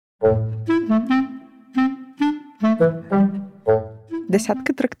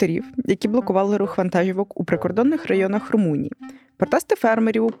Десятки тракторів, які блокували рух вантажівок у прикордонних районах Румунії, протести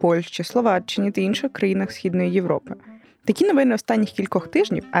фермерів у Польщі, Словаччині та інших країнах Східної Європи. Такі новини останніх кількох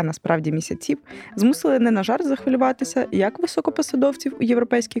тижнів, а насправді місяців, змусили не на жарт захвилюватися як високопосадовців у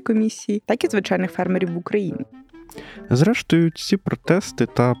Європейській комісії, так і звичайних фермерів в Україні. Зрештою, ці протести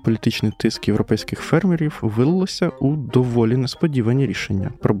та політичний тиск європейських фермерів вилилося у доволі несподівані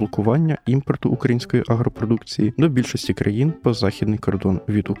рішення про блокування імпорту української агропродукції до більшості країн по західний кордон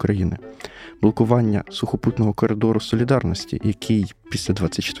від України. Блокування сухопутного коридору солідарності, який після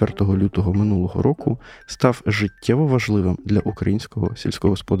 24 лютого минулого року став життєво важливим для українського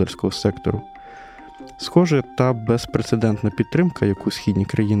сільськогосподарського сектору. Схоже, та безпрецедентна підтримка, яку східні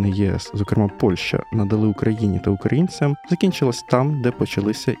країни ЄС, зокрема Польща, надали Україні та українцям, закінчилась там, де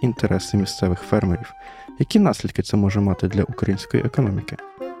почалися інтереси місцевих фермерів. Які наслідки це може мати для української економіки?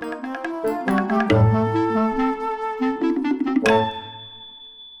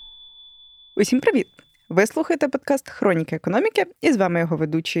 Усім привіт! Ви слухаєте подкаст «Хроніки економіки» і з вами його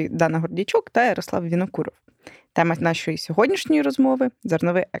ведучі Дана Гордійчук та Ярослав Вінокуров. Тема нашої сьогоднішньої розмови –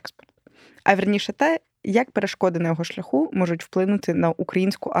 зерновий експорт. А вірніше те, як перешкоди на його шляху можуть вплинути на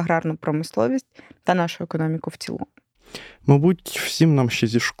українську аграрну промисловість та нашу економіку в цілому. Мабуть, всім нам ще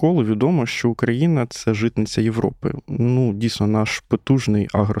зі школи відомо, що Україна – це житниця Європи. Дійсно, наш потужний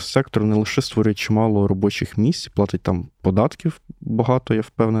агросектор не лише створює чимало робочих місць, платить там податків багато, я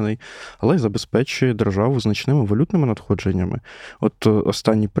впевнений, але й забезпечує державу значними валютними надходженнями. От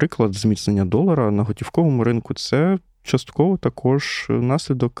останній приклад зміцнення долара на готівковому ринку – це частково також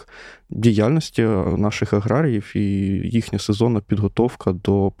наслідок діяльності наших аграріїв і їхня сезонна підготовка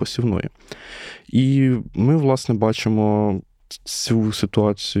до посівної. І ми, власне, бачимо цю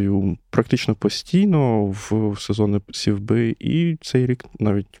ситуацію практично постійно в сезони посівби, і цей рік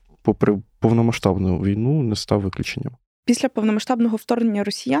навіть попри повномасштабну війну не став виключенням. Після повномасштабного вторгнення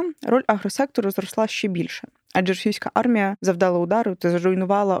росіян роль агросектору зросла ще більше, адже російська армія завдала удару та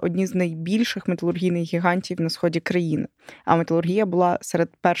зруйнувала одні з найбільших металургійних гігантів на сході країни, а металургія була серед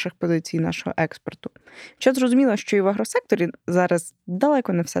перших позицій нашого експорту. Що зрозуміло, що і в агросекторі зараз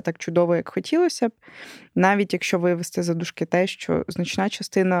далеко не все так чудово, як хотілося б, навіть якщо вивести за дужки те, що значна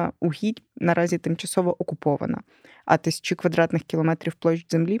частина угідь наразі тимчасово окупована, а тисячі квадратних кілометрів площ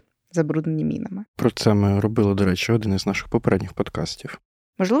землі забруднені мінами. Про це ми робили, до речі, один із наших попередніх подкастів.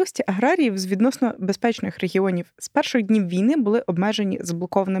 Можливості аграріїв з відносно безпечних регіонів з перших днів війни були обмежені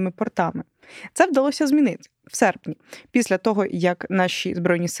заблокованими портами. Це вдалося змінити в серпні, після того, як наші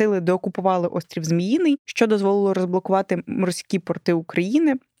Збройні сили деокупували острів Зміїний, що дозволило розблокувати морські порти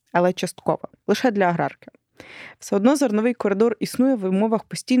України, але частково, лише для аграрки. Все одно зерновий коридор існує в умовах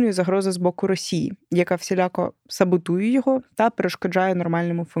постійної загрози з боку Росії, яка всіляко саботує його та перешкоджає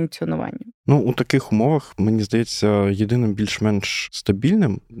нормальному функціонуванню. У таких умовах, мені здається, єдиним більш-менш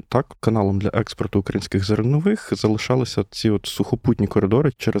стабільним каналом для експорту українських зернових залишалися ці сухопутні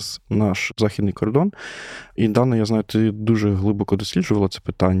коридори через наш західний кордон. І, Дана, я знаю, ти дуже глибоко досліджувала це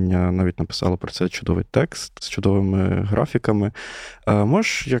питання, навіть написала про це чудовий текст з чудовими графіками.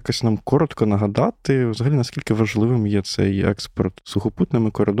 Можеш якось нам коротко нагадати, взагалі, наскільки важливим є цей експорт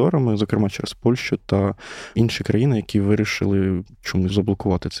сухопутними коридорами, зокрема через Польщу та інші країни, які вирішили чомусь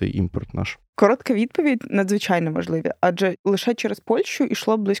заблокувати цей імпорт наш? Коротка відповідь – надзвичайно важливі, адже лише через Польщу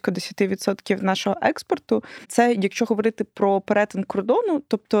йшло близько 10% нашого експорту. Це, якщо говорити про перетин кордону,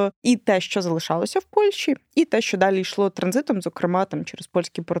 тобто і те, що залишалося в Польщі, і те, що далі йшло транзитом, зокрема через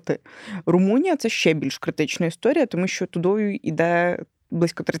польські порти. Румунія – це ще більш критична історія, тому що тудою йде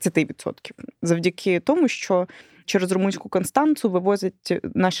близько 30%. Завдяки тому, що через румунську Констанцу вивозять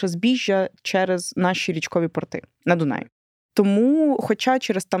наше збіжжя через наші річкові порти на Дунаї. Тому, хоча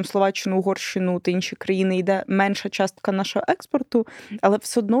через Словаччину, Угорщину та інші країни йде менша частка нашого експорту, але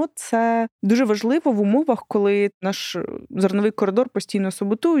все одно це дуже важливо в умовах, коли наш зерновий коридор постійно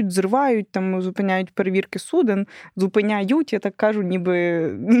саботують, зривають, зупиняють перевірки суден, зупиняють, я так кажу, ніби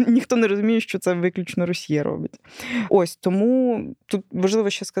ніхто не розуміє, що це виключно Росія робить. Тому тут важливо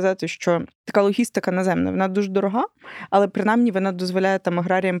ще сказати, що така логістика наземна, вона дуже дорога, але принаймні вона дозволяє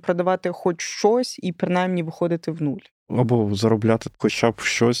аграріям продавати хоч щось і принаймні виходити в нуль. Або заробляти хоча б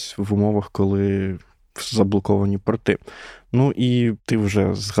щось в умовах, коли заблоковані порти. Ну і ти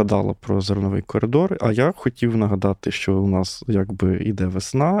вже згадала про зерновий коридор, а я хотів нагадати, що у нас якби іде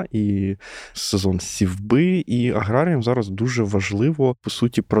весна і сезон сівби, і аграріям зараз дуже важливо, по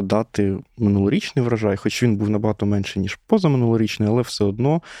суті, продати минулорічний врожай, хоч він був набагато менше, ніж позаминулорічний, але все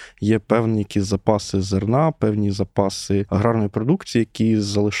одно є певні якісь запаси зерна, певні запаси аграрної продукції, які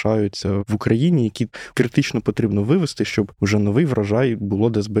залишаються в Україні, які критично потрібно вивести, щоб вже новий врожай було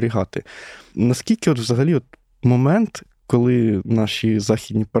де зберігати. Наскільки взагалі момент, коли наші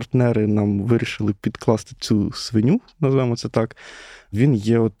західні партнери нам вирішили підкласти цю свиню, називаємо це так, він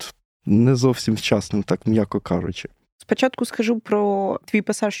є не зовсім вчасним, так м'яко кажучи. Спочатку скажу про твій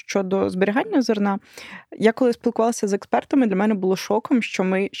пасаж щодо зберігання зерна. Я коли спілкувалася з експертами, для мене було шоком, що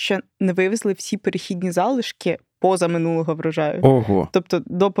ми ще не вивезли всі перехідні залишки поза минулого врожаю. Ого. Тобто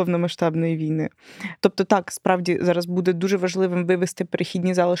до повномасштабної війни. Тобто так, справді зараз буде дуже важливим вивести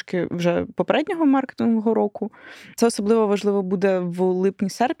перехідні залишки вже попереднього маркетингового року. Це особливо важливо буде в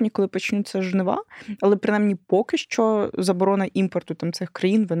липні-серпні, коли почнуться жнива, але принаймні поки що заборона імпорту цих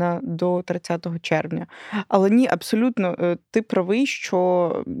країн, вона до 30 червня. Але ні, абсолютно, ти правий,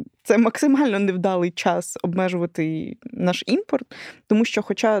 що це максимально невдалий час обмежувати наш імпорт, тому що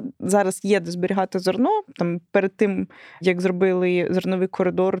хоча зараз є де зберігати зерно, перед тим, як зробили зерновий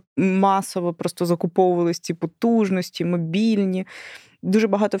коридор, масово просто закуповувались ці потужності, мобільні. Дуже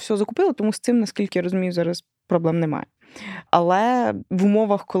багато всього закупили, тому з цим, наскільки я розумію, зараз проблем немає. Але в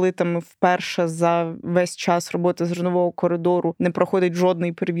умовах, коли вперше за весь час роботи зернового коридору не проходить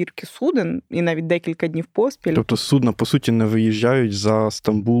жодної перевірки суден, і навіть декілька днів поспіль. Тобто судна, по суті, не виїжджають за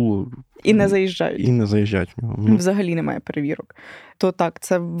Стамбул. І не заїжджають. І не заїжджають. Взагалі немає перевірок. То так,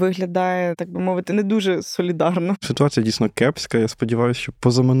 це виглядає, так би мовити, не дуже солідарно. Ситуація дійсно кепська. Я сподіваюся, що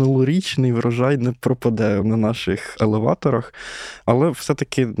позаминулорічний врожай не пропаде на наших елеваторах. Але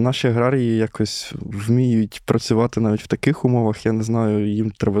все-таки наші аграрії якось вміють працювати навіть в таких умовах. Я не знаю,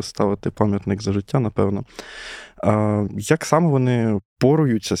 їм треба ставити пам'ятник за життя, напевно. Як саме вони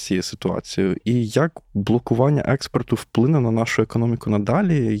поруються з цією ситуацією і як блокування експорту вплине на нашу економіку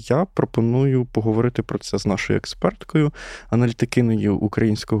надалі, я пропоную поговорити про це з нашою експерткою, аналітикинею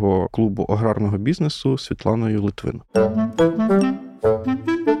Українського клубу аграрного бізнесу Світланою Литвин.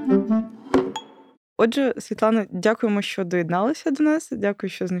 Отже, Світлано, дякуємо, що доєдналися до нас. Дякую,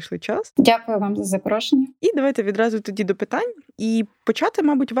 що знайшли час. Дякую вам за запрошення. І давайте відразу тоді до питань. І почати,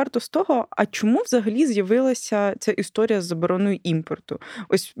 мабуть, варто з того, а чому взагалі з'явилася ця історія з забороною імпорту?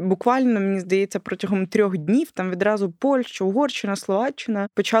 Ось буквально, мені здається, протягом 3 днів відразу Польща, Угорщина, Словаччина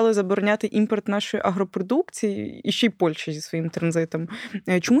почали забороняти імпорт нашої агропродукції, і ще й Польща зі своїм транзитом.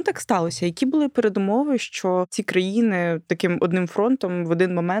 Чому так сталося? Які були передумови, що ці країни таким одним фронтом в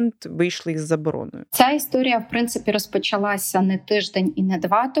один момент вийшли із забороною? Ця історія, в принципі, розпочалася не тиждень і не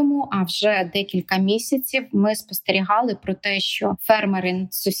 2 тому, а вже декілька місяців. Ми спостерігали про те, що фермери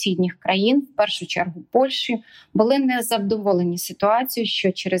з сусідніх країн, в першу чергу Польщі, були незадоволені ситуацією,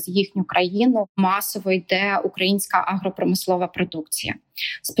 що через їхню країну масово йде українська агропромислова продукція.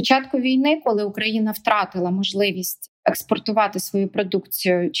 З початку війни, коли Україна втратила можливість експортувати свою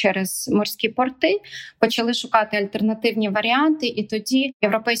продукцію через морські порти, почали шукати альтернативні варіанти, і тоді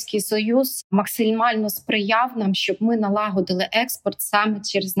Європейський Союз максимально сприяв нам, щоб ми налагодили експорт саме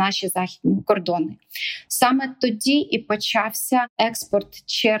через наші західні кордони. Саме тоді і почався експорт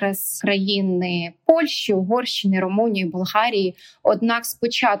через країни Польщі, Угорщини, Румунії, Болгарії. Однак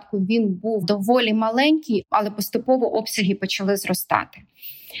спочатку він був доволі маленький, але поступово обсяги почали зростати.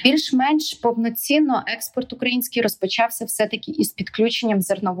 Більш-менш повноцінно експорт український розпочався все-таки із підключенням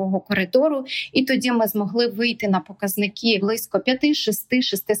зернового коридору, і тоді ми змогли вийти на показники близько 5, 6,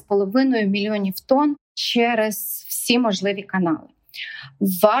 6,5 мільйонів тонн через всі можливі канали.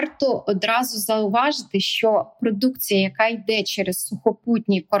 Варто одразу зауважити, що продукція, яка йде через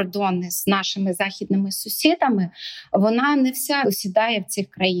сухопутні кордони з нашими західними сусідами, вона не вся осідає в цих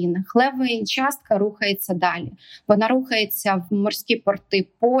країнах. Лева частка рухається далі. Вона рухається в морські порти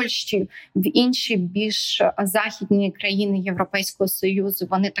Польщі, в інші більш західні країни Європейського Союзу.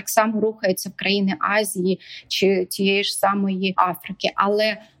 Вони так само рухаються в країни Азії чи тієї ж самої Африки.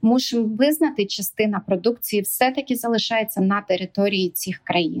 Але мусимо визнати, частина продукції все-таки залишається на території цих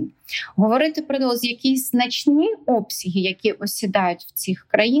країн. Говорити про якісь значні обсяги, які осідають в цих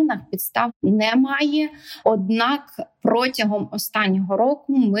країнах, підстав немає. Однак протягом останнього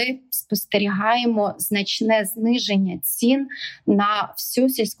року ми спостерігаємо значне зниження цін на всю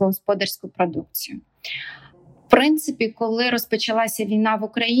сільськогосподарську продукцію. В принципі, коли розпочалася війна в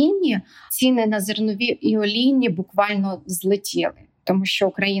Україні, ціни на зернові і олійні буквально злетіли. тому що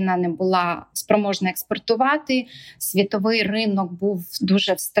Україна не була спроможна експортувати. Світовий ринок був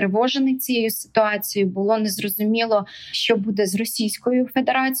дуже стривожений цією ситуацією. Було незрозуміло, що буде з Російською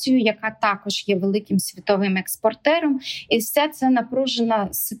Федерацією, яка також є великим світовим експортером. І вся ця напружена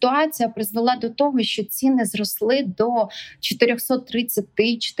ситуація призвела до того, що ціни зросли до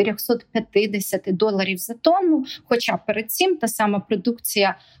 $430-450 за тонну. Хоча перед цим та сама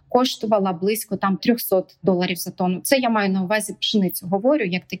продукція коштувала близько $300 за тонну. Це я маю на увазі пшеницю, говорю,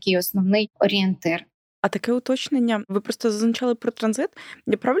 як такий основний орієнтир. А таке уточнення, ви просто зазначали про транзит.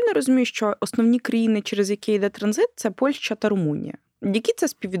 Я правильно розумію, що основні країни, через які йде транзит, це Польща та Румунія? Які це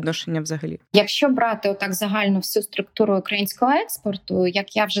співвідношення взагалі? Якщо брати отак загальну всю структуру українського експорту,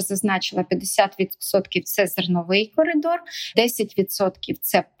 як я вже зазначила, 50% – це зерновий коридор, 10% –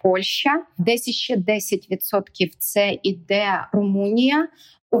 це Польща, десь ще 10% – це іде Румунія,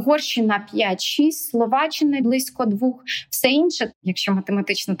 Угорщина 5-6, Словаччина близько 2%. Все інше, якщо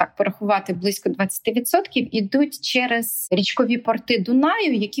математично так порахувати, близько 20%, ідуть через річкові порти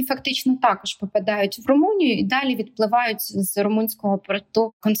Дунаю, які фактично також попадають в Румунію і далі відпливають з румунського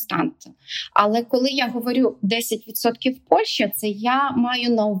порту Констанца. Але коли я говорю 10% Польща, це я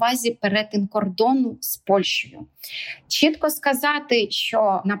маю на увазі перетин кордону з Польщею. Чітко сказати,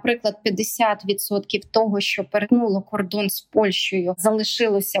 що, наприклад, 50% того, що перетнуло кордон з Польщею,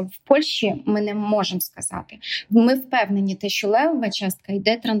 залишилося в Польщі, ми не можемо сказати. Ми впевнені, що левова частка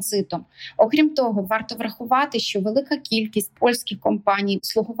йде транзитом. Окрім того, варто врахувати, що велика кількість польських компаній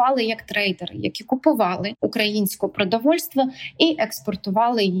слугували як трейдери, які купували українське продовольство і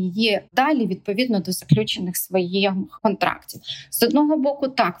експортували її далі відповідно до заключених своїх контрактів. З одного боку,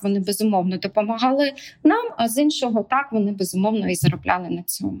 так, вони безумовно допомагали нам, а з іншого, так, вони безумовно і заробляли на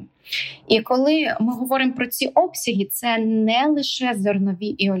цьому. І коли ми говоримо про ці обсяги, це не лише зернові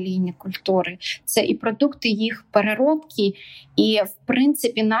і олійні культури, це і продукти їх переробки. І, в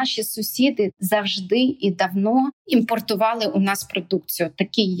принципі, наші сусіди завжди і давно імпортували у нас продукцію,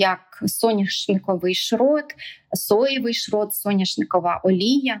 такі як соняшниковий шрот, соєвий шрот, соняшникова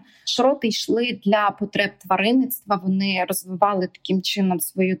олія. Шроти йшли для потреб тваринництва, вони розвивали таким чином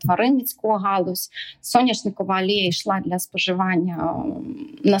свою тваринницьку галузь. Соняшникова олія йшла для споживання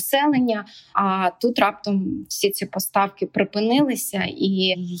населення, а тут раптом всі ці поставки припинилися.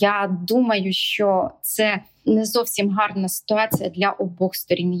 І я думаю, що це не зовсім гарна ситуація для обох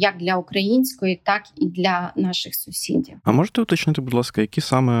сторін, як для української, так і для наших сусідів. А можете уточнити, будь ласка, які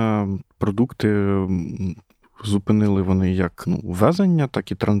саме продукти зупинили вони як ввезення,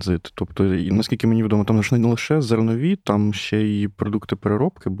 так і транзит? Тобто, наскільки мені відомо, там ж не лише зернові, там ще й продукти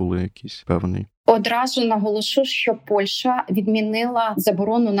переробки були якісь певні. Одразу наголошу, що Польща відмінила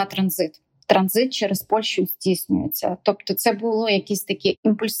заборону на транзит. Транзит через Польщу здійснюється. Тобто це було якесь таке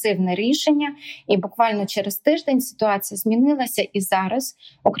імпульсивне рішення, і буквально через тиждень ситуація змінилася, і зараз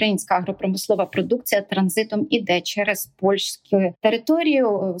українська агропромислова продукція транзитом іде через польську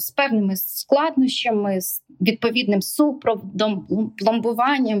територію з певними складнощами, з відповідним супроводом,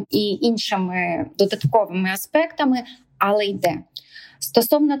 пломбуванням і іншими додатковими аспектами, але йде.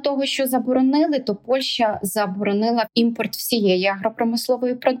 Стосовно того, що заборонили, то Польща заборонила імпорт всієї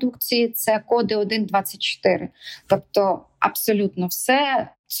агропромислової продукції, це коди 1.24. Тобто абсолютно все,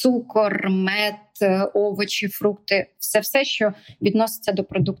 цукор, мед, овочі, фрукти, все, що відноситься до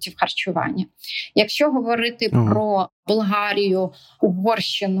продуктів харчування. Якщо говорити про Болгарію,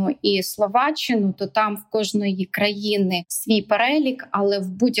 Угорщину і Словаччину, то там в кожної країни свій перелік, але в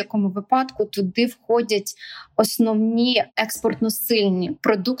будь-якому випадку туди входять основні експортно-сильні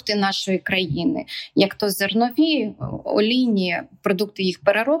продукти нашої країни, як то зернові, олійні, продукти їх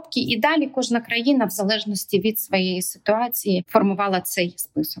переробки. І далі кожна країна, в залежності від своєї ситуації, формувала цей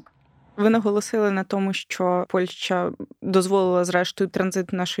список. Ви наголосили на тому, що Польща дозволила, зрештою,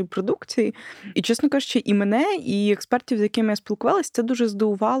 транзит нашої продукції. І, чесно кажучи, і мене, і експертів, з якими я спілкувалася, це дуже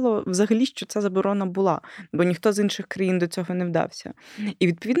здивувало взагалі, що ця заборона була, бо ніхто з інших країн до цього не вдався. І,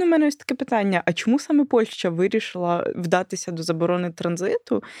 відповідно, в мене ось таке питання, а чому саме Польща вирішила вдатися до заборони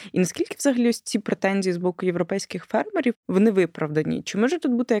транзиту? І наскільки взагалі ось ці претензії з боку європейських фермерів, вони виправдані? Чи може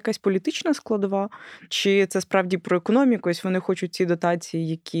тут бути якась політична складова? Чи це справді про економіку? Ось вони хочуть ці дотації,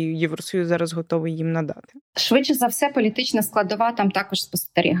 які Євросоюз зараз готовий їм надати? Швидше за все, політична складова там також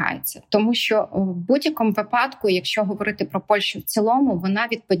спостерігається. Тому що в будь-якому випадку, якщо говорити про Польщу в цілому, вона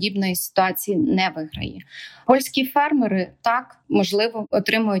від подібної ситуації не виграє. Польські фермери, так, можливо,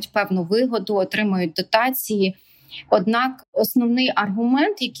 отримують певну вигоду, отримують дотації, Однак основний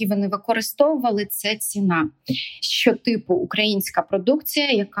аргумент, який вони використовували, це ціна. Що типу українська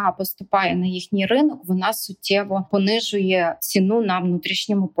продукція, яка поступає на їхній ринок, вона суттєво понижує ціну на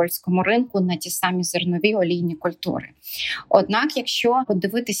внутрішньому польському ринку на ті самі зернові олійні культури. Однак, якщо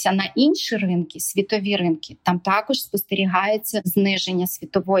подивитися на інші ринки, світові ринки, там також спостерігається зниження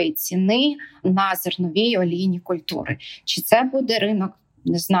світової ціни на зернові олійні культури. Чи це буде ринок,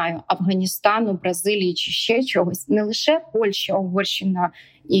 не знаю, Афганістану, Бразилії чи ще чогось? Не лише Польща, Угорщина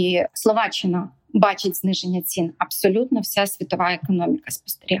і Словаччина бачить зниження цін. Абсолютно вся світова економіка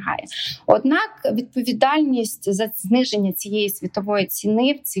спостерігає. Однак відповідальність за зниження цієї світової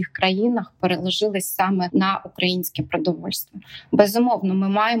ціни в цих країнах переложилась саме на українське продовольство. Безумовно, ми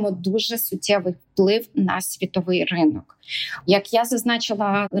маємо дуже суттєвий вплив на світовий ринок. Як я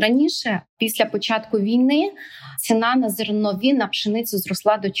зазначила раніше, після початку війни ціна на зернові, на пшеницю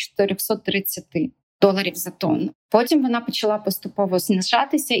зросла до $430 за тонну. Потім вона почала поступово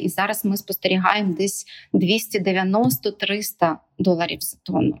знижатися, і зараз ми спостерігаємо десь $290-300 за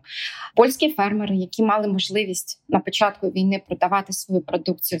тонну. Польські фермери, які мали можливість на початку війни продавати свою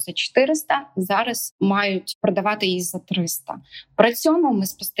продукцію за 400, зараз мають продавати її за 300. При цьому ми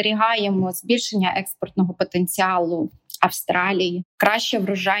спостерігаємо збільшення експортного потенціалу Австралії, краща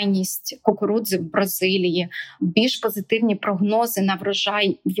врожайність кукурудзи в Бразилії, більш позитивні прогнози на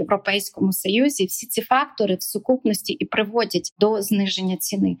врожай в Європейському Союзі. Всі ці фактори в сукупності і приводять до зниження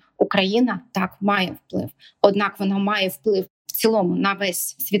ціни. Україна так має вплив. Однак вона має вплив в цілому на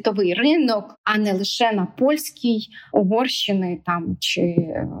весь світовий ринок, а не лише на польський, Угорщини там чи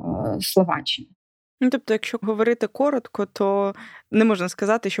Словаччини. Тобто, якщо говорити коротко, то не можна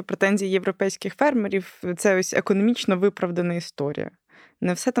сказати, що претензії європейських фермерів – це ось економічно виправдана історія.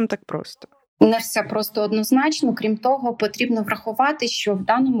 Не все там так просто. Не все просто однозначно. Крім того, потрібно врахувати, що в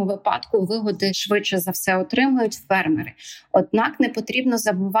даному випадку вигоди швидше за все отримують фермери. Однак не потрібно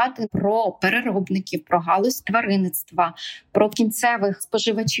забувати про переробників, про галузь тваринництва, про кінцевих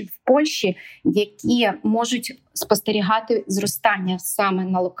споживачів в Польщі, які можуть спостерігати зростання саме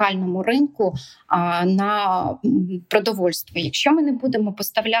на локальному ринку на продовольство. Якщо ми не будемо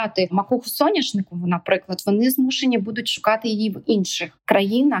поставляти макуху соняшнику, наприклад, вони змушені будуть шукати її в інших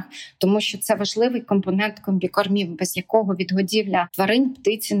країнах, тому що це важливий компонент комбікормів, без якого відгодівля тварин,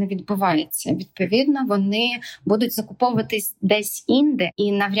 птиці не відбувається. Відповідно, вони будуть закуповуватись десь інде,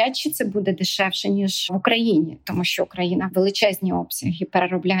 і навряд чи це буде дешевше, ніж в Україні, тому що Україна величезні обсяги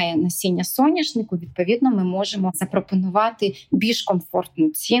переробляє насіння соняшнику. Відповідно, ми можемо запропонувати більш комфортну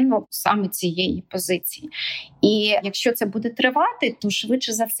ціну саме цієї позиції. І якщо це буде тривати, то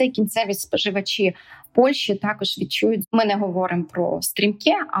швидше за все кінцеві споживачі в Польщі також відчують, ми не говоримо про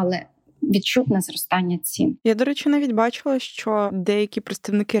стрімке, але відчутне зростання цін. Я, до речі, навіть бачила, що деякі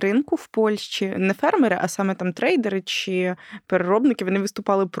представники ринку в Польщі, не фермери, а саме там трейдери чи переробники, вони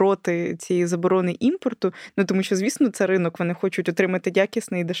виступали проти цієї заборони імпорту, тому що, звісно, це ринок, вони хочуть отримати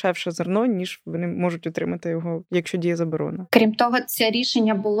якісне і дешевше зерно, ніж вони можуть отримати його, якщо діє заборона. Крім того, це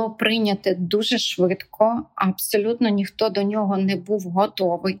рішення було прийняте дуже швидко, абсолютно ніхто до нього не був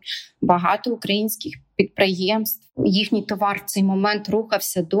готовий. Багато українських підприємств, їхній товар в цей момент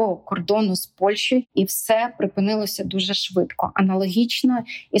рухався до кордону з Польщею, і все припинилося дуже швидко. Аналогічно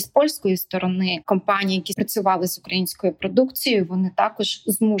і з польської сторони компанії, які працювали з українською продукцією, вони також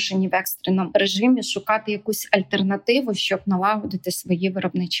змушені в екстреному режимі шукати якусь альтернативу, щоб налагодити свої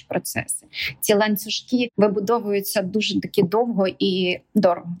виробничі процеси. Ці ланцюжки вибудовуються дуже таки довго і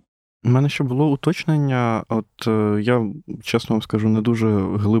дорого. У мене ще було уточнення, я, чесно вам скажу, не дуже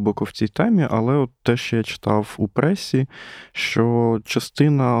глибоко в цій темі, але те, що я читав у пресі, що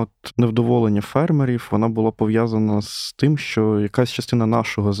частина невдоволення фермерів, вона була пов'язана з тим, що якась частина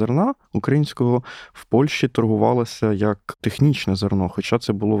нашого зерна, українського, в Польщі торгувалася як технічне зерно, хоча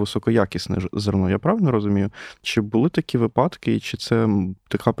це було високоякісне зерно. Я правильно розумію? Чи були такі випадки, і чи це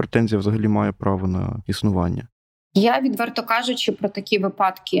така претензія взагалі має право на існування? Я, відверто кажучи, про такі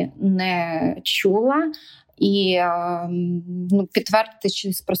випадки не чула. І підтвердити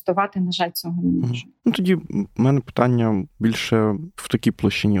чи спростувати, на жаль, цього не можу. Тоді в мене питання більше в такій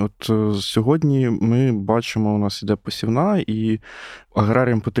площині. Сьогодні ми бачимо, у нас іде посівна, і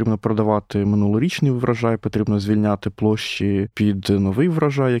аграріям потрібно продавати минулорічний врожай, потрібно звільняти площі під новий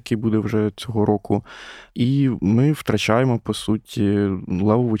врожай, який буде вже цього року. І ми втрачаємо, по суті,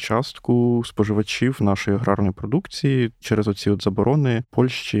 левову частку споживачів нашої аграрної продукції через оці заборони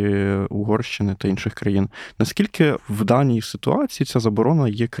Польщі, Угорщини та інших країн. Наскільки в даній ситуації ця заборона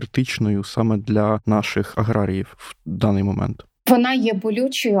є критичною саме для наших аграріїв в даний момент? Вона є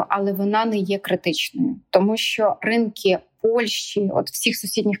болючою, але вона не є критичною, тому що ринки Польщі, от всіх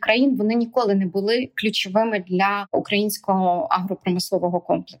сусідніх країн, вони ніколи не були ключовими для українського агропромислового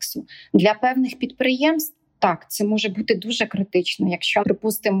комплексу. Для певних підприємств так, це може бути дуже критично. Якщо,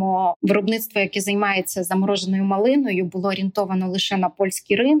 припустимо, виробництво, яке займається замороженою малиною, було орієнтовано лише на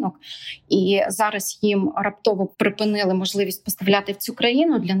польський ринок, і зараз їм раптово припинили можливість поставляти в цю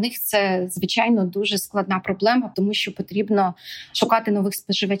країну, для них це, звичайно, дуже складна проблема, тому що потрібно шукати нових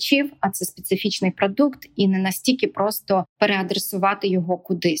споживачів, а це специфічний продукт, і не настільки просто переадресувати його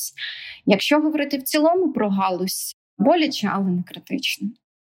кудись. Якщо говорити в цілому про галузь, боляче, але не критично.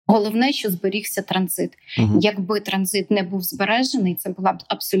 Головне, що зберігся транзит. Якби транзит не був збережений, це була б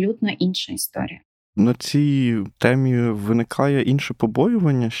абсолютно інша історія. На цій темі виникає інше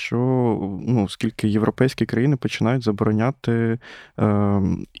побоювання, що, оскільки європейські країни починають забороняти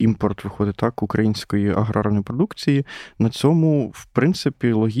імпорт, виходить так, української аграрної продукції, на цьому, в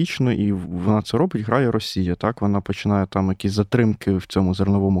принципі, логічно, і вона це робить, грає Росія, так? Вона починає там якісь затримки в цьому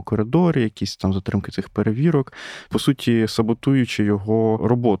зерновому коридорі, якісь там затримки цих перевірок, по суті, саботуючи його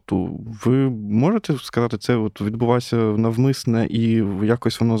роботу. Ви можете сказати, це от відбувається навмисне і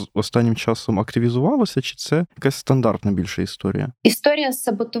якось воно останнім часом активізувалося? Чи це якась стандартна більша історія? Історія з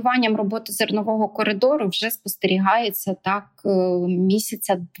саботуванням роботи зернового коридору вже спостерігається так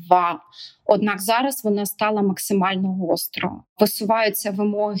місяця-два. Однак зараз вона стала максимально гостро. Висуваються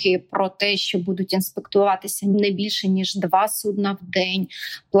вимоги про те, що будуть інспектуватися не більше, ніж 2 судна в день.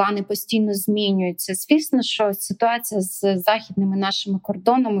 Плани постійно змінюються. Звісно, що ситуація з західними нашими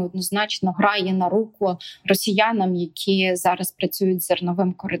кордонами однозначно грає на руку росіянам, які зараз працюють з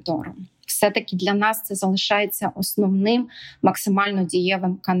зерновим коридором. Все-таки для нас це залишається основним максимально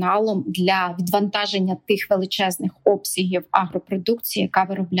дієвим каналом для відвантаження тих величезних обсягів агропродукції, яка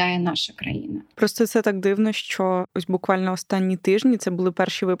виробляє наша країна. Просто це так дивно, що ось буквально останні тижні це були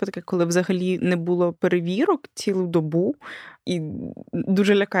перші випадки, коли взагалі не було перевірок цілу добу. І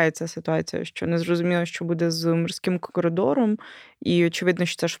дуже лякає ця ситуація, що не зрозуміло, що буде з морським коридором. І очевидно,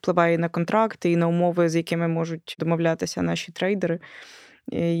 що це ж впливає і на контракти, і на умови, з якими можуть домовлятися наші трейдери.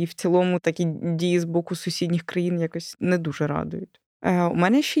 І в цілому такі дії з боку сусідніх країн якось не дуже радують. У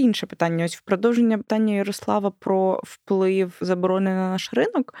мене ще інше питання. Ось в продовження питання Ярослава про вплив заборони на наш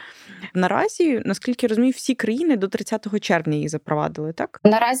ринок. Наразі, наскільки я розумію, всі країни до 30 червня її запровадили, так?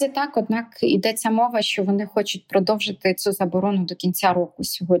 Наразі так, однак йдеться мова, що вони хочуть продовжити цю заборону до кінця року.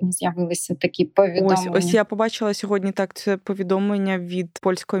 Сьогодні з'явилися такі повідомлення. Ось я побачила сьогодні це повідомлення від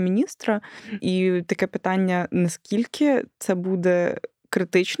польського міністра. І таке питання, наскільки це буде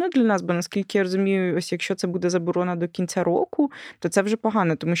критично для нас, бо, наскільки я розумію, ось якщо це буде заборона до кінця року, то це вже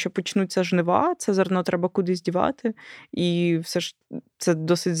погано, тому що почнуться жнива, це зерно треба кудись дівати, і все ж це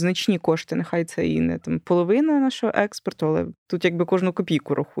досить значні кошти, нехай це і не там половина нашого експорту, але тут якби кожну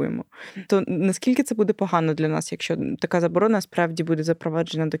копійку рахуємо. То наскільки це буде погано для нас, якщо така заборона справді буде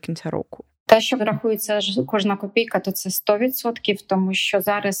запроваджена до кінця року? Те, що рахується кожна копійка, то це 100%, тому що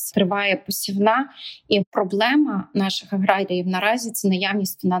зараз триває посівна, і проблема наших аграріїв наразі – це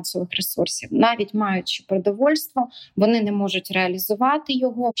наявність фінансових ресурсів. Навіть маючи продовольство, вони не можуть реалізувати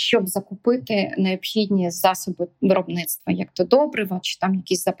його, щоб закупити необхідні засоби виробництва, як то добрива, чи там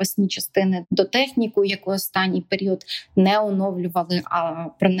якісь запасні частини до техніки, яку останній період не оновлювали, а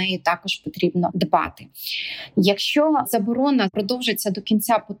про неї також потрібно дбати. Якщо заборона продовжиться до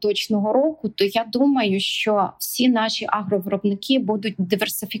кінця поточного року, то я думаю, що всі наші агровиробники будуть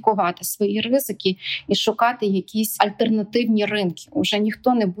диверсифікувати свої ризики і шукати якісь альтернативні ринки. Уже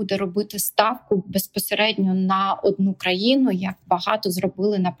ніхто не буде робити ставку безпосередньо на одну країну, як багато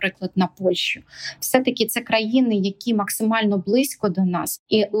зробили, наприклад, на Польщу. Все-таки це країни, які максимально близько до нас,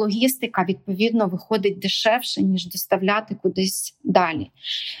 і логістика, відповідно, виходить дешевше, ніж доставляти кудись далі.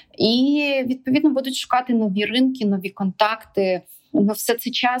 І, відповідно, будуть шукати нові ринки, нові контакти. Все це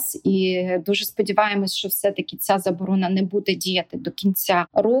час, і дуже сподіваємось, що все-таки ця заборона не буде діяти до кінця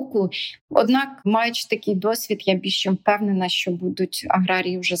року. Однак, маючи такий досвід, я більш впевнена, що будуть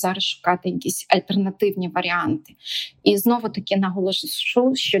аграрії вже зараз шукати якісь альтернативні варіанти. І знову-таки наголошу,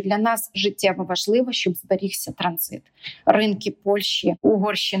 що для нас життєво важливо, щоб зберігся транзит. Ринки Польщі,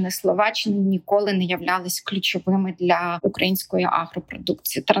 Угорщини, Словаччини ніколи не являлись ключовими для української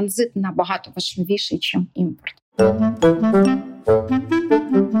агропродукції. Транзит набагато важливіший, ніж імпорт.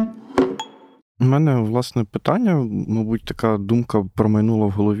 У мене, власне, питання, мабуть, така думка промайнула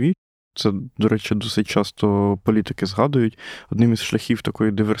в голові. Це, до речі, досить часто політики згадують. Одним із шляхів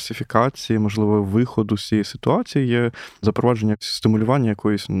такої диверсифікації, можливо, виходу з цієї ситуації є запровадження стимулювання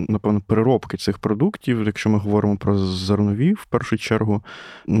якоїсь, напевно, переробки цих продуктів, якщо ми говоримо про зернові, в першу чергу.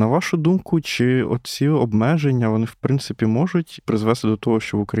 На вашу думку, чи оці обмеження, вони, в принципі, можуть призвести до того,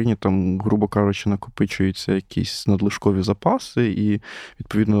 що в Україні там, грубо кажучи, накопичуються якісь надлишкові запаси і,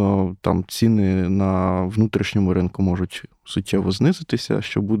 відповідно, там ціни на внутрішньому ринку можуть суттєво знизитися,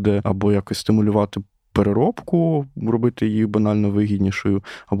 що буде або якось стимулювати переробку, робити її банально вигіднішою,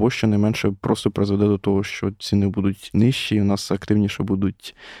 або, щонайменше, просто призведе до того, що ціни будуть нижчі, і у нас активніше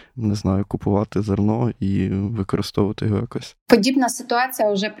будуть, не знаю, купувати зерно і використовувати його якось. Подібна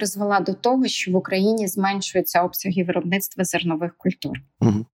ситуація вже призвела до того, що в Україні зменшуються обсяги виробництва зернових культур.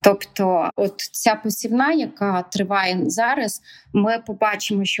 Угу. Тобто, от ця посівна, яка триває зараз, ми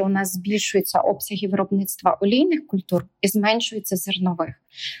побачимо, що у нас збільшуються обсяги виробництва олійних культур і зменшуються зернових.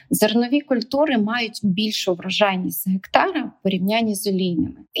 Зернові культури мають більшу врожайність з гектара в порівнянні з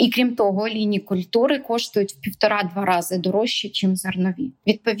олійними. І крім того, олійні культури коштують в 1,5-2 рази дорожче, ніж зернові.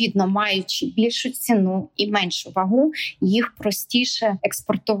 Відповідно, маючи більшу ціну і меншу вагу, їх простіше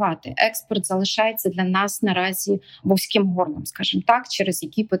експортувати. Експорт залишається для нас наразі вузьким горлом, скажімо так, через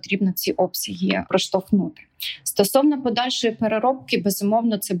який потрібно ці обсяги проштовхнути. Стосовно подальшої переробки,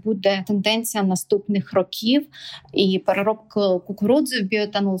 безумовно, це буде тенденція наступних років, і переробка кукурудзи в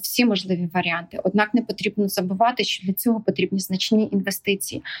біоетанол, всі можливі варіанти. Однак не потрібно забувати, що для цього потрібні значні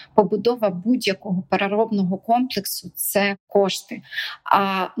інвестиції. Побудова будь-якого переробного комплексу – це кошти.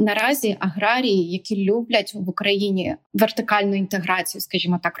 А наразі аграрії, які люблять в Україні вертикальну інтеграцію,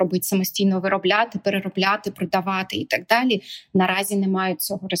 скажімо так, робити самостійно, виробляти, переробляти, продавати і так далі, наразі не мають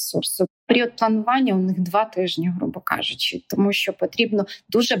цього ресурсу. Період планування у них 2 тижні, грубо кажучи, тому що потрібно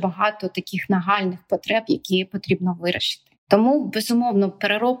дуже багато таких нагальних потреб, які потрібно вирішити. Тому, безумовно,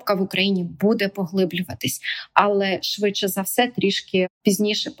 переробка в Україні буде поглиблюватись, але швидше за все трішки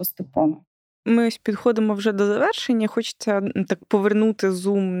пізніше поступово. Ми ось підходимо вже до завершення. Хочеться так повернути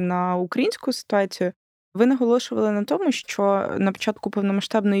зум на українську ситуацію. Ви наголошували на тому, що на початку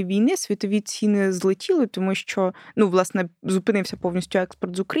повномасштабної війни світові ціни злетіли, тому що, власне, зупинився повністю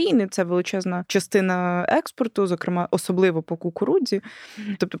експорт з України. Це величезна частина експорту, зокрема, особливо по кукурудзі.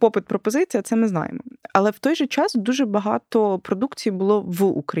 Тобто попит, пропозиція, це ми знаємо. Але в той же час дуже багато продукції було в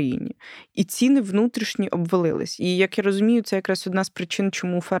Україні. І ціни внутрішні обвалились. І, як я розумію, це якраз одна з причин,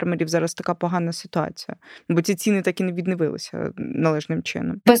 чому у фермерів зараз така погана ситуація. Бо ці ціни так і не відновилися належним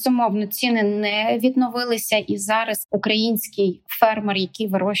чином. Безумовно, ціни не відновилися. І зараз український фермер, який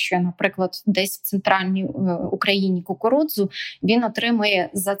вирощує, наприклад, десь в центральній Україні кукурудзу, він отримує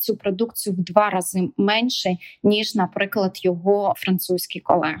за цю продукцію в 2 рази менше, ніж, наприклад, його французький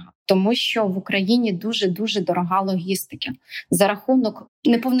колега. Тому що в Україні дуже-дуже дорога логістика. За рахунок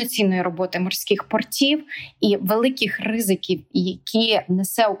неповноцінної роботи морських портів і великих ризиків, які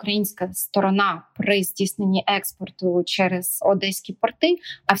несе українська сторона при здійсненні експорту через одеські порти,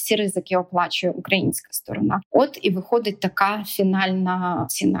 а всі ризики оплачує українська сторона. От і виходить така фінальна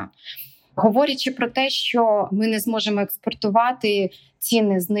ціна. Говорячи про те, що ми не зможемо експортувати,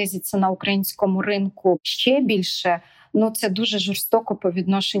 ціни знизяться на українському ринку ще більше, це дуже жорстоко по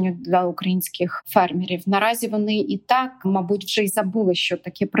відношенню для українських фермерів. Наразі вони і так, мабуть, вже й забули, що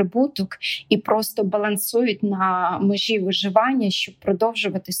таке прибуток, і просто балансують на межі виживання, щоб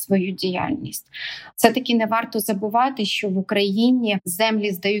продовжувати свою діяльність. Все-таки не варто забувати, що в Україні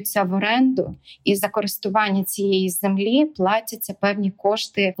землі здаються в оренду, і за користування цієї землі платяться певні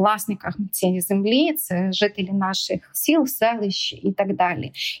кошти власникам цієї землі, це жителі наших сіл, селищ і так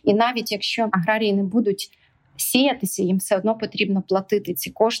далі. І навіть якщо аграрії не будуть сіятися, їм все одно потрібно платити ці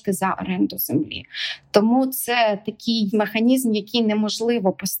кошти за оренду землі. Тому це такий механізм, який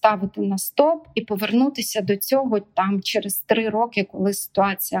неможливо поставити на стоп і повернутися до цього там через 3 роки, коли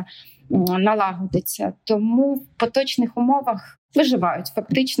ситуація налагодиться. Тому в поточних умовах виживають.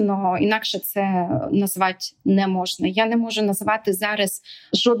 Фактично, інакше це назвати не можна. Я не можу назвати зараз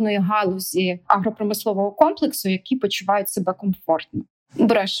жодної галузі агропромислового комплексу, які почувають себе комфортно.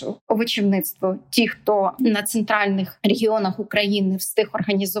 Брешу, овочівництво. Ті, хто на центральних регіонах України встиг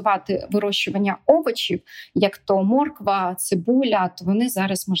організувати вирощування овочів, як то морква, цибуля, то вони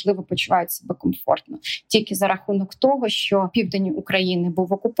зараз, можливо, почувають себе комфортно. Тільки за рахунок того, що південь України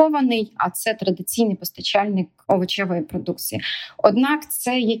був окупований, а це традиційний постачальник овочевої продукції. Однак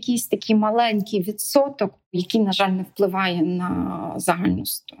це якийсь такий маленький відсоток, який, на жаль, не впливає на загальну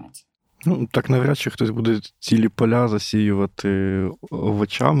ситуацію. Ну, так навряд чи хтось буде цілі поля засіювати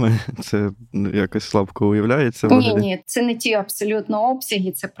овочами. Це якось слабко уявляється. Ні, це не ті абсолютно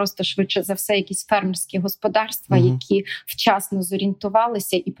обсяги, це просто швидше за все якісь фермерські господарства, які вчасно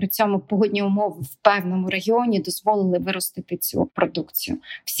зорієнтувалися і при цьому погодні умови в певному регіоні дозволили виростити цю продукцію.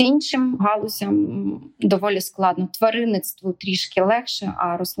 Всім іншим галузям доволі складно. Тваринництву трішки легше,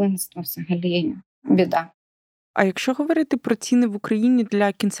 а рослинництво взагалі біда. А якщо говорити про ціни в Україні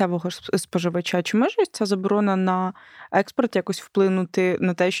для кінцевого споживача, чи може ця заборона на експорт якось вплинути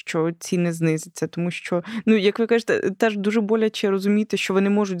на те, що ціни знизяться? Тому що, як ви кажете, теж дуже боляче розуміти, що вони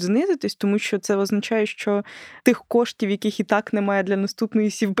можуть знизитись, тому що це означає, що тих коштів, яких і так немає для наступної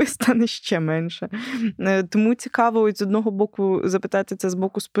сівби, стане ще менше. Тому цікаво, з одного боку, запитати це з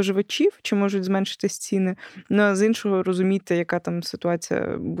боку споживачів, чи можуть зменшитись ціни, а з іншого розуміти, яка там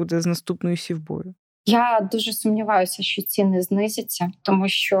ситуація буде з наступною сівбою. Я дуже сумніваюся, що ціни знизяться, тому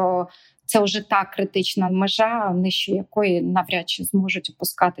що це вже та критична межа, нижче якої навряд чи зможуть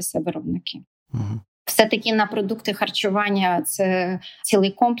опускатися виробники. Все-таки на продукти харчування це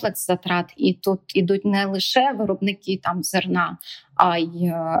цілий комплекс затрат, і тут ідуть не лише виробники зерна, а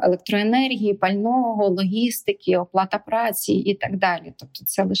й електроенергії, пального, логістики, оплата праці і так далі. Тобто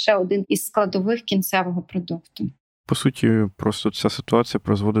це лише один із складових кінцевого продукту. По суті, просто ця ситуація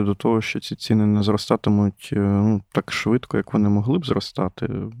призводить до того, що ці ціни не зростатимуть так швидко, як вони могли б зростати,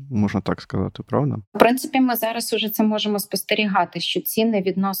 можна так сказати, правда? В принципі, ми зараз уже це можемо спостерігати, що ціни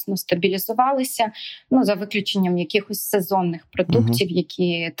відносно стабілізувалися, за виключенням якихось сезонних продуктів,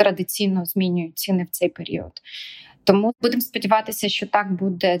 які традиційно змінюють ціни в цей період. Тому будемо сподіватися, що так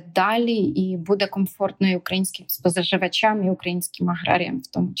буде далі і буде комфортно і українським споживачам, і українським аграріям в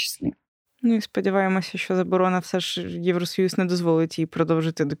тому числі. І сподіваємося, що заборона все ж Євросоюз не дозволить її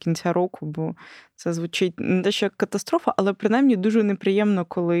продовжити до кінця року, бо це звучить не те, що як катастрофа, але принаймні дуже неприємно,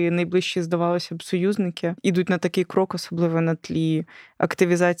 коли найближчі, здавалося б, союзники ідуть на такий крок, особливо на тлі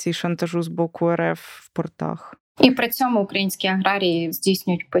активізації шантажу з боку РФ в портах. І при цьому українські аграрії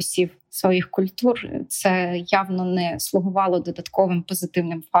здійснюють посів своїх культур. Це явно не слугувало додатковим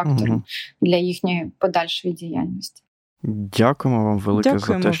позитивним фактором для їхньої подальшої діяльності. Дякуємо вам велике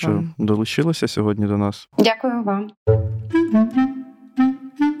за те, що долучилися сьогодні до нас. Дякую вам.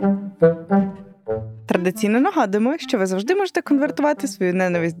 Традиційно нагадуємо, що ви завжди можете конвертувати свою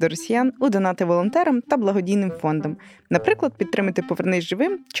ненависть до росіян у донати волонтерам та благодійним фондам. Наприклад, підтримати «Повернись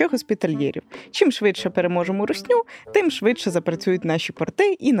живим» чи госпітальєрів. Чим швидше переможемо русню, тим швидше запрацюють наші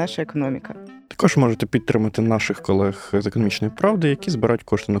порти і наша економіка. Також можете підтримати наших колег з «Економічної правди», які збирають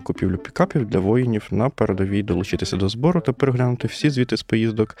кошти на купівлю пікапів для воїнів на передовій. Долучитися до збору та переглянути всі звіти з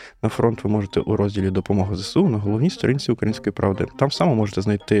поїздок на фронт ви можете у розділі «Допомога ЗСУ» на головній сторінці «Української правди». Там само можете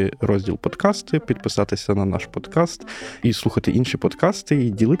знайти розділ «Подкасти», підписатися на наш подкаст і слухати інші подкасти, і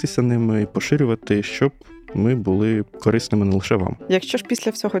ділитися ними, і поширювати, щоб ми були корисними не лише вам. Якщо ж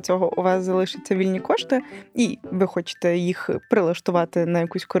після всього цього у вас залишаться вільні кошти, і ви хочете їх прилаштувати на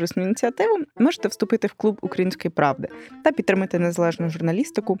якусь корисну ініціативу, можете вступити в клуб «Української правди» та підтримати незалежну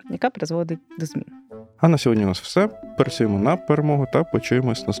журналістику, яка призводить до змін. А на сьогодні у нас все. Працюємо на перемогу та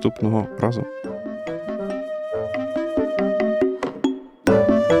почуємось наступного разу.